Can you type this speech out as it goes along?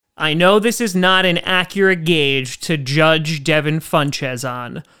I know this is not an accurate gauge to judge Devin Funchess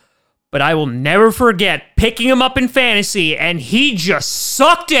on, but I will never forget picking him up in fantasy, and he just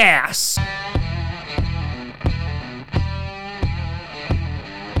sucked ass.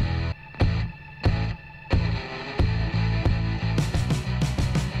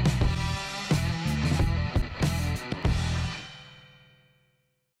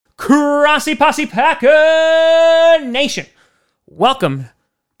 Crossy Posse Packer Nation. Welcome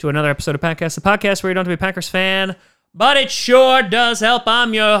to another episode of Packcast, the podcast where you don't have to be a Packers fan, but it sure does help.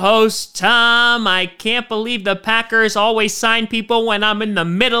 I'm your host, Tom. I can't believe the Packers always sign people when I'm in the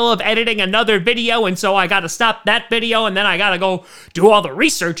middle of editing another video, and so I gotta stop that video, and then I gotta go do all the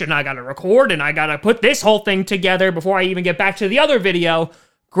research, and I gotta record, and I gotta put this whole thing together before I even get back to the other video.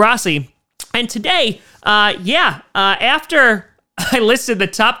 Grassi. And today, after I listed the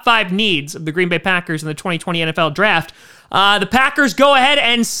top 5 needs of the Green Bay Packers in the 2020 NFL Draft, the Packers go ahead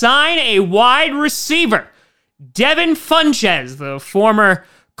and sign a wide receiver. Devin Funchess, the former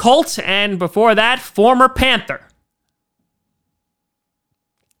Colt, and before that, former Panther.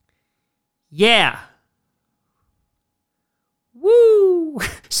 Yeah. Woo!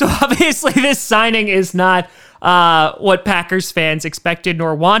 So obviously this signing is not what Packers fans expected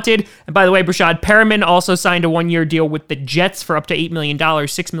nor wanted. And by the way, Breshad Perriman also signed a 1-year deal with the Jets for up to $8 million,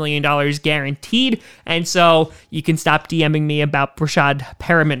 $6 million guaranteed. And so you can stop DMing me about Breshad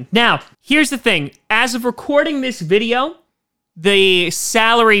Perriman. Now, here's the thing. As of recording this video, the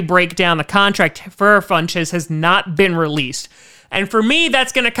salary breakdown, the contract for Funchess has not been released. And for me,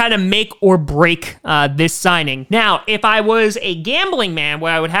 that's going to kind of make or break this signing. Now, if I was a gambling man,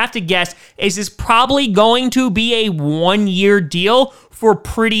 what I would have to guess is this probably going to be a 1-year deal for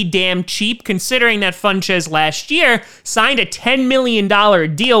pretty damn cheap, considering that Funchess last year signed a $10 million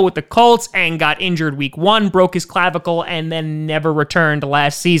deal with the Colts and got injured week 1, broke his clavicle, and then never returned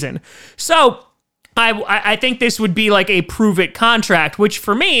last season. So I think this would be like a prove-it contract, which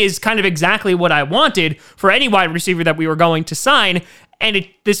for me is kind of exactly what I wanted for any wide receiver that we were going to sign, and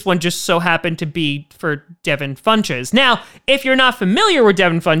this one just so happened to be for Devin Funchess. Now, if you're not familiar with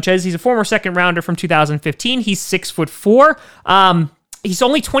Devin Funchess, he's a former second-rounder from 2015. He's 6'4". He's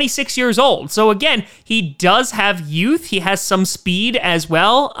only 26 years old. So again, he does have youth. He has some speed as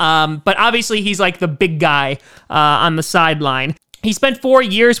well, but obviously he's like the big guy on the sideline. He spent 4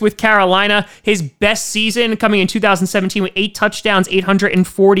 years with Carolina. His best season coming in 2017 with 8 touchdowns,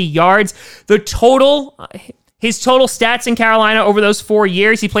 840 yards. His total stats in Carolina over those 4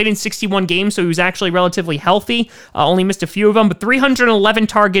 years, he played in 61 games, so he was actually relatively healthy. Only missed a few of them, but 311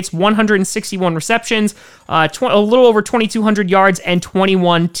 targets, 161 receptions, a little over 2,200 yards, and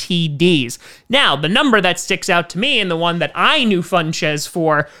 21 TDs. Now, the number that sticks out to me, and the one that I knew Funchess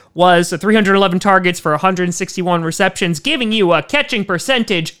for, was 311 targets for 161 receptions, giving you a catching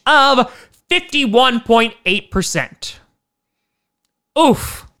percentage of 51.8%.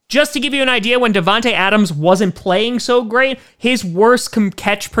 Oof. Just to give you an idea, when Davante Adams wasn't playing so great, his worst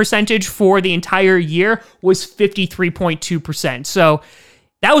catch percentage for the entire year was 53.2%. So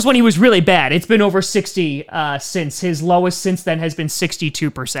that was when he was really bad. It's been over 60 since. His lowest since then has been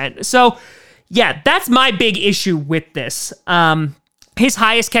 62%. So yeah, that's my big issue with this. His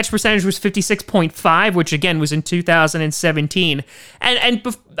highest catch percentage was 56.5, which again was in 2017. And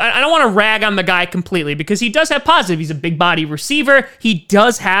I don't want to rag on the guy completely because he does have positive. He's a big body receiver. He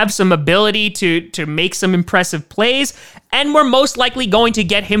does have some ability to make some impressive plays, and we're most likely going to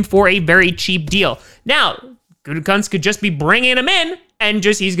get him for a very cheap deal. Now, Gutekunst could just be bringing him in, and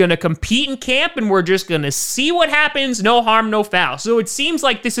he's going to compete in camp, and we're just going to see what happens. No harm, no foul. So it seems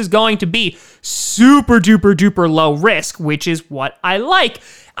like this is going to be super duper duper low risk, which is what I like.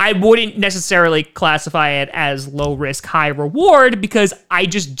 I wouldn't necessarily classify it as low risk, high reward because I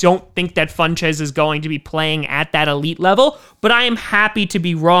just don't think that Funchess is going to be playing at that elite level, but I am happy to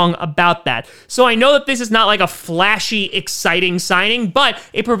be wrong about that. So I know that this is not like a flashy, exciting signing, but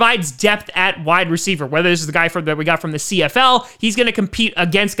it provides depth at wide receiver. Whether this is the guy that we got from the CFL, he's going to compete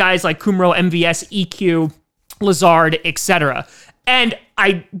against guys like Kumro, MVS, EQ, Lazard, etc. And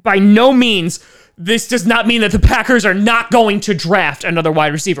by no means, this does not mean that the Packers are not going to draft another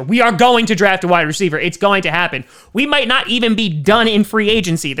wide receiver. We are going to draft a wide receiver. It's going to happen. We might not even be done in free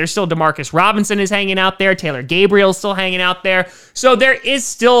agency. There's still Demarcus Robinson is hanging out there. Taylor Gabriel's still hanging out there. So there is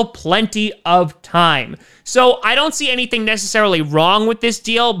still plenty of time. So I don't see anything necessarily wrong with this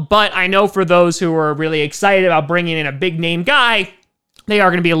deal, but I know for those who are really excited about bringing in a big name guy, they are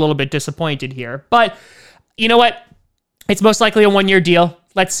going to be a little bit disappointed here. But you know what? It's most likely a 1-year deal.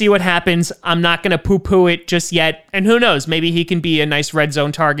 Let's see what happens. I'm not going to poo-poo it just yet. And who knows, maybe he can be a nice red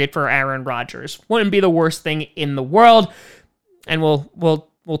zone target for Aaron Rodgers. Wouldn't be the worst thing in the world. And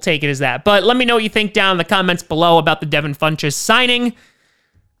we'll we'll take it as that. But let me know what you think down in the comments below about the Devin Funchess signing.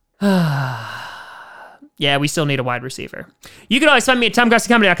 Yeah, we still need a wide receiver. You can always find me at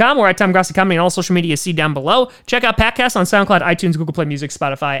TomGrassiComedy.com or at TomGrassiComedy on all social media. See down below. Check out Patcast on SoundCloud, iTunes, Google Play Music,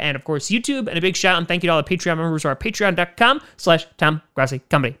 Spotify, and of course YouTube. And a big shout out and thank you to all the Patreon members who are at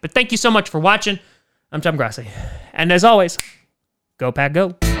patreon.com/TomGrassiComedy. But thank you so much for watching. I'm Tom Grassi. And as always, go Pack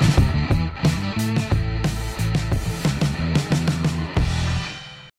Go.